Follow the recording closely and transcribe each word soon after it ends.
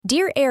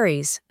Dear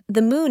Aries,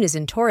 the moon is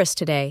in Taurus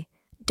today.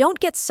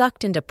 Don't get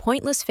sucked into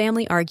pointless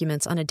family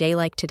arguments on a day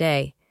like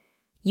today.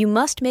 You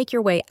must make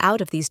your way out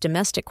of these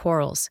domestic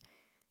quarrels.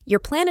 Your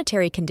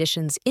planetary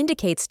conditions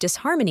indicates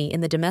disharmony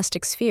in the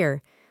domestic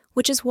sphere,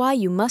 which is why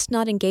you must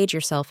not engage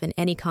yourself in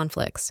any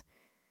conflicts.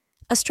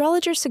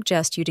 Astrologers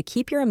suggest you to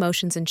keep your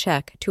emotions in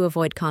check to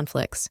avoid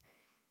conflicts.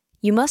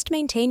 You must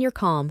maintain your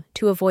calm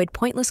to avoid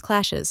pointless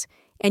clashes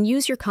and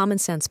use your common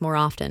sense more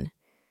often.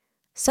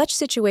 Such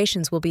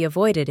situations will be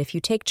avoided if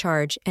you take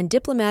charge and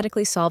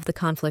diplomatically solve the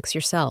conflicts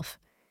yourself.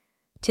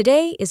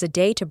 Today is a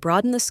day to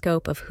broaden the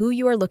scope of who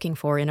you are looking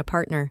for in a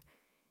partner.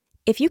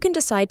 If you can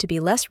decide to be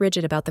less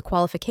rigid about the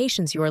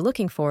qualifications you are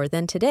looking for,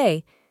 then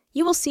today,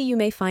 you will see you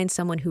may find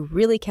someone who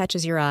really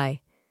catches your eye.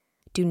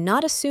 Do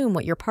not assume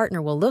what your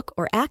partner will look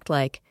or act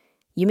like.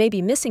 You may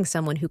be missing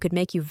someone who could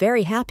make you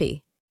very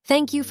happy.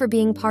 Thank you for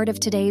being part of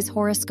today's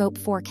horoscope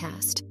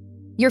forecast.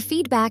 Your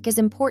feedback is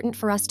important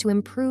for us to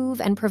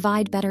improve and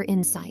provide better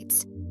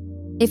insights.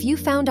 If you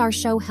found our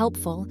show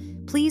helpful,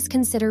 please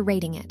consider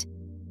rating it.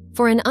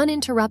 For an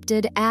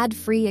uninterrupted,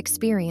 ad-free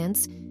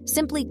experience,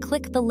 simply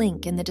click the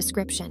link in the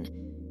description.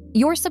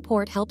 Your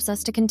support helps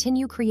us to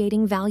continue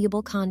creating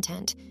valuable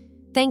content.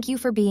 Thank you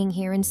for being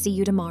here and see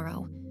you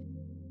tomorrow.